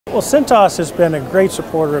Well, Cintas has been a great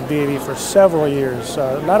supporter of DAV for several years,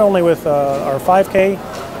 not only with our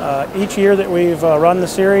 5K each year that we've run the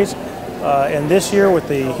series, and this year with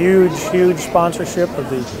the huge sponsorship of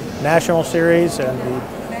the National Series and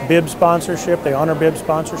the bib sponsorship, the Honor Bib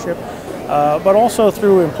sponsorship, but also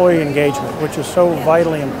through employee engagement, which is so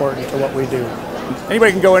vitally important to what we do.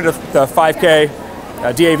 Anybody can go into the 5K,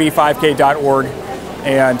 DAV5K.org,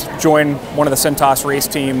 and join one of the Cintas race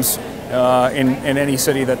teams in any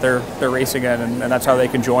city that they're racing in, and that's how they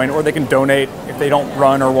can join, or they can donate if they don't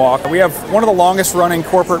run or walk. We have one of the longest running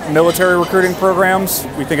corporate military recruiting programs.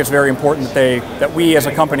 We think it's very important that we as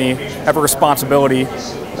a company have a responsibility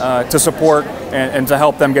to support and to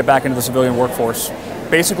help them get back into the civilian workforce.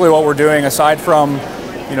 Basically what we're doing, aside from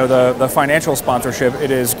the financial sponsorship,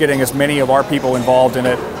 it is getting as many of our people involved in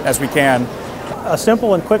it as we can. A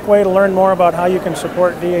simple and quick way to learn more about how you can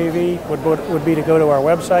support DAV would be to go to our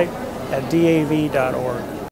website at DAV.org.